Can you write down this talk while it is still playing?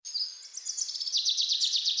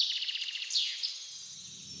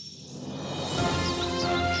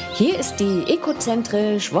Hier ist die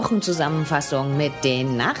ecozentrisch Wochenzusammenfassung mit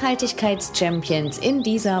den Nachhaltigkeitschampions in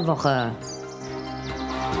dieser Woche.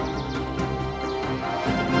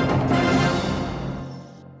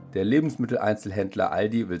 Der Lebensmitteleinzelhändler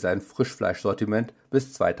Aldi will sein Frischfleischsortiment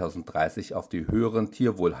bis 2030 auf die höheren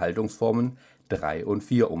Tierwohlhaltungsformen 3 und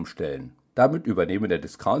 4 umstellen. Damit übernehme der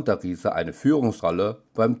Discounter-Riese eine Führungsrolle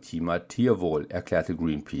beim Thema Tierwohl, erklärte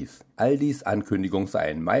Greenpeace. Aldis Ankündigung sei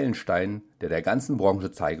ein Meilenstein, der der ganzen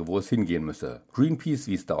Branche zeige, wo es hingehen müsse. Greenpeace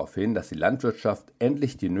wies darauf hin, dass die Landwirtschaft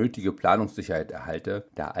endlich die nötige Planungssicherheit erhalte,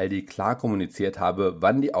 da Aldi klar kommuniziert habe,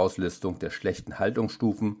 wann die Auslistung der schlechten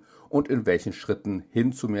Haltungsstufen und in welchen Schritten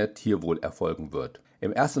hin zu mehr Tierwohl erfolgen wird.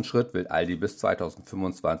 Im ersten Schritt will Aldi bis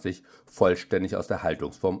 2025 vollständig aus der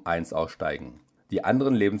Haltungsform 1 aussteigen. Die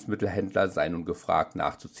anderen Lebensmittelhändler seien nun gefragt,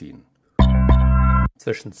 nachzuziehen.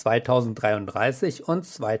 Zwischen 2033 und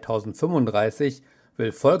 2035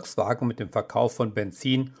 will Volkswagen mit dem Verkauf von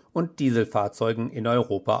Benzin- und Dieselfahrzeugen in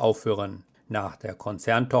Europa aufhören. Nach der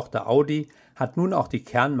Konzerntochter Audi hat nun auch die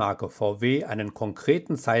Kernmarke VW einen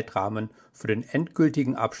konkreten Zeitrahmen für den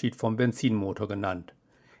endgültigen Abschied vom Benzinmotor genannt.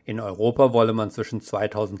 In Europa wolle man zwischen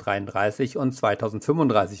 2033 und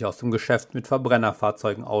 2035 aus dem Geschäft mit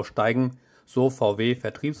Verbrennerfahrzeugen aussteigen, so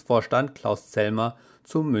VW-Vertriebsvorstand Klaus Zellmer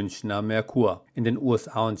zum Münchner Merkur. In den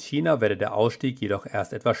USA und China werde der Ausstieg jedoch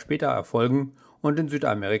erst etwas später erfolgen und in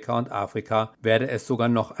Südamerika und Afrika werde es sogar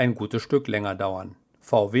noch ein gutes Stück länger dauern.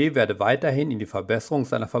 VW werde weiterhin in die Verbesserung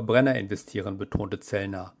seiner Verbrenner investieren, betonte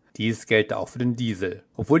Zellner. Dies gelte auch für den Diesel.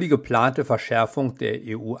 Obwohl die geplante Verschärfung der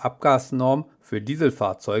EU-Abgasnorm für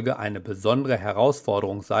Dieselfahrzeuge eine besondere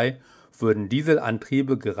Herausforderung sei, würden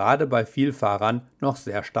Dieselantriebe gerade bei Vielfahrern noch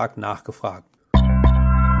sehr stark nachgefragt.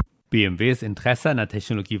 BMWs Interesse an der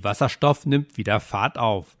Technologie Wasserstoff nimmt wieder Fahrt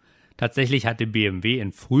auf. Tatsächlich hatte BMW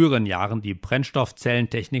in früheren Jahren die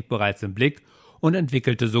Brennstoffzellentechnik bereits im Blick und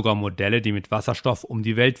entwickelte sogar Modelle, die mit Wasserstoff um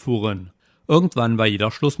die Welt fuhren. Irgendwann war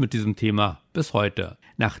jedoch Schluss mit diesem Thema, bis heute.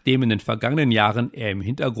 Nachdem in den vergangenen Jahren eher im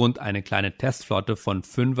Hintergrund eine kleine Testflotte von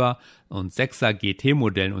 5er und 6er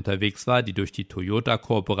GT-Modellen unterwegs war, die durch die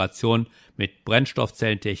Toyota-Kooperation mit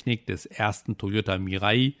Brennstoffzellentechnik des ersten Toyota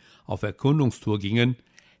Mirai auf Erkundungstour gingen,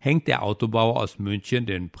 hängt der Autobauer aus München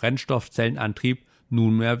den Brennstoffzellenantrieb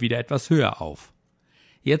nunmehr wieder etwas höher auf.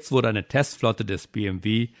 Jetzt wurde eine Testflotte des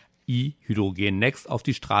BMW i-Hydrogen Next auf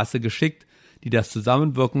die Straße geschickt, die das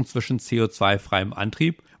Zusammenwirken zwischen CO2-freiem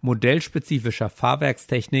Antrieb, modellspezifischer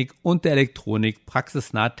Fahrwerkstechnik und der Elektronik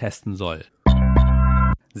praxisnah testen soll.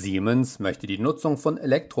 Siemens möchte die Nutzung von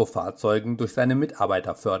Elektrofahrzeugen durch seine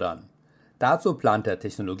Mitarbeiter fördern. Dazu plant der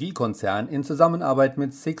Technologiekonzern in Zusammenarbeit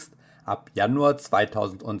mit Sixt ab Januar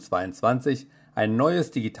 2022 ein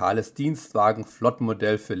neues digitales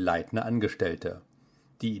Dienstwagen-Flottenmodell für leitende Angestellte.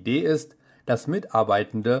 Die Idee ist, dass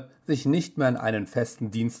Mitarbeitende sich nicht mehr an einen festen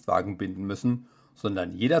Dienstwagen binden müssen,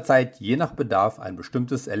 sondern jederzeit je nach Bedarf ein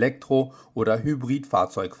bestimmtes Elektro- oder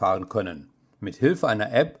Hybridfahrzeug fahren können. Mit Hilfe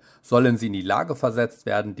einer App sollen sie in die Lage versetzt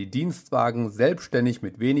werden, die Dienstwagen selbstständig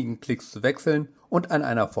mit wenigen Klicks zu wechseln und an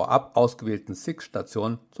einer vorab ausgewählten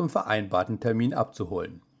Sixt-Station zum vereinbarten Termin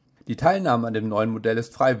abzuholen. Die Teilnahme an dem neuen Modell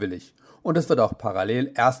ist freiwillig und es wird auch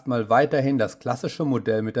parallel erstmal weiterhin das klassische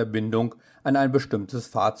Modell mit der Bindung an ein bestimmtes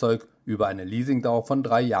Fahrzeug über eine Leasingdauer von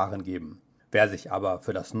 3 Jahren geben. Wer sich aber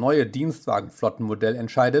für das neue Dienstwagenflottenmodell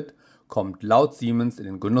entscheidet, kommt laut Siemens in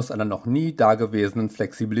den Genuss einer noch nie dagewesenen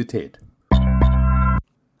Flexibilität.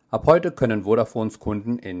 Ab heute können Vodafones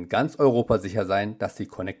Kunden in ganz Europa sicher sein, dass die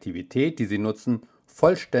Konnektivität, die sie nutzen,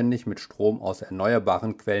 vollständig mit Strom aus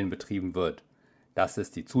erneuerbaren Quellen betrieben wird. Das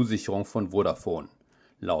ist die Zusicherung von Vodafone.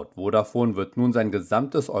 Laut Vodafone wird nun sein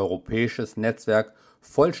gesamtes europäisches Netzwerk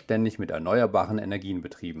vollständig mit erneuerbaren Energien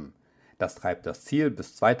betrieben. Das treibt das Ziel,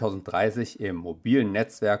 bis 2030 im mobilen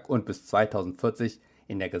Netzwerk und bis 2040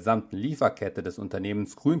 in der gesamten Lieferkette des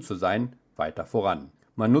Unternehmens grün zu sein, weiter voran.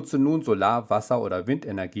 Man nutze nun Solar-, Wasser- oder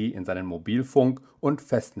Windenergie in seinen Mobilfunk- und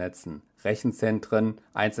Festnetzen, Rechenzentren,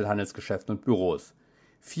 Einzelhandelsgeschäften und Büros.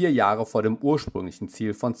 4 Jahre vor dem ursprünglichen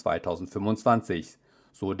Ziel von 2025,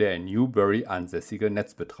 so der in Newbury ansässige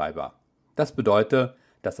Netzbetreiber. Das bedeutet,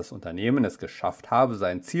 dass das Unternehmen es geschafft habe,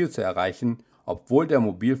 sein Ziel zu erreichen, obwohl der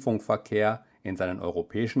Mobilfunkverkehr in seinen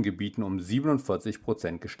europäischen Gebieten um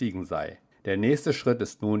 47% gestiegen sei. Der nächste Schritt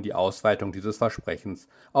ist nun die Ausweitung dieses Versprechens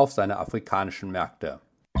auf seine afrikanischen Märkte.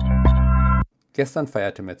 Gestern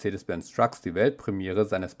feierte Mercedes-Benz Trucks die Weltpremiere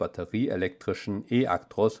seines batterieelektrischen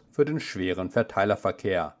E-Actros für den schweren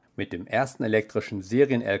Verteilerverkehr. Mit dem ersten elektrischen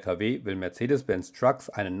Serien-LKW will Mercedes-Benz Trucks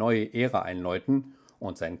eine neue Ära einläuten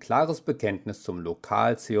und sein klares Bekenntnis zum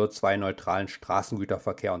lokal CO2-neutralen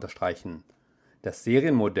Straßengüterverkehr unterstreichen. Das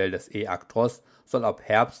Serienmodell des E-Actros soll ab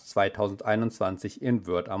Herbst 2021 in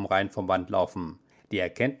Wörth am Rhein vom Band laufen. Die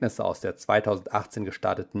Erkenntnisse aus der 2018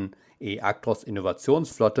 gestarteten E-Actros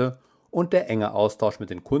Innovationsflotte und der enge Austausch mit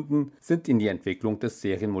den Kunden sind in die Entwicklung des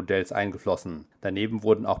Serienmodells eingeflossen. Daneben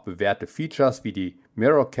wurden auch bewährte Features wie die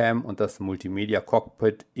Mirrorcam und das Multimedia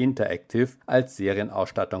Cockpit Interactive als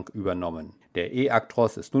Serienausstattung übernommen. Der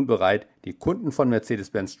E-Actros ist nun bereit, die Kunden von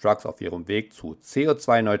Mercedes-Benz Trucks auf ihrem Weg zu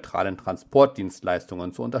CO2-neutralen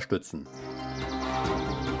Transportdienstleistungen zu unterstützen.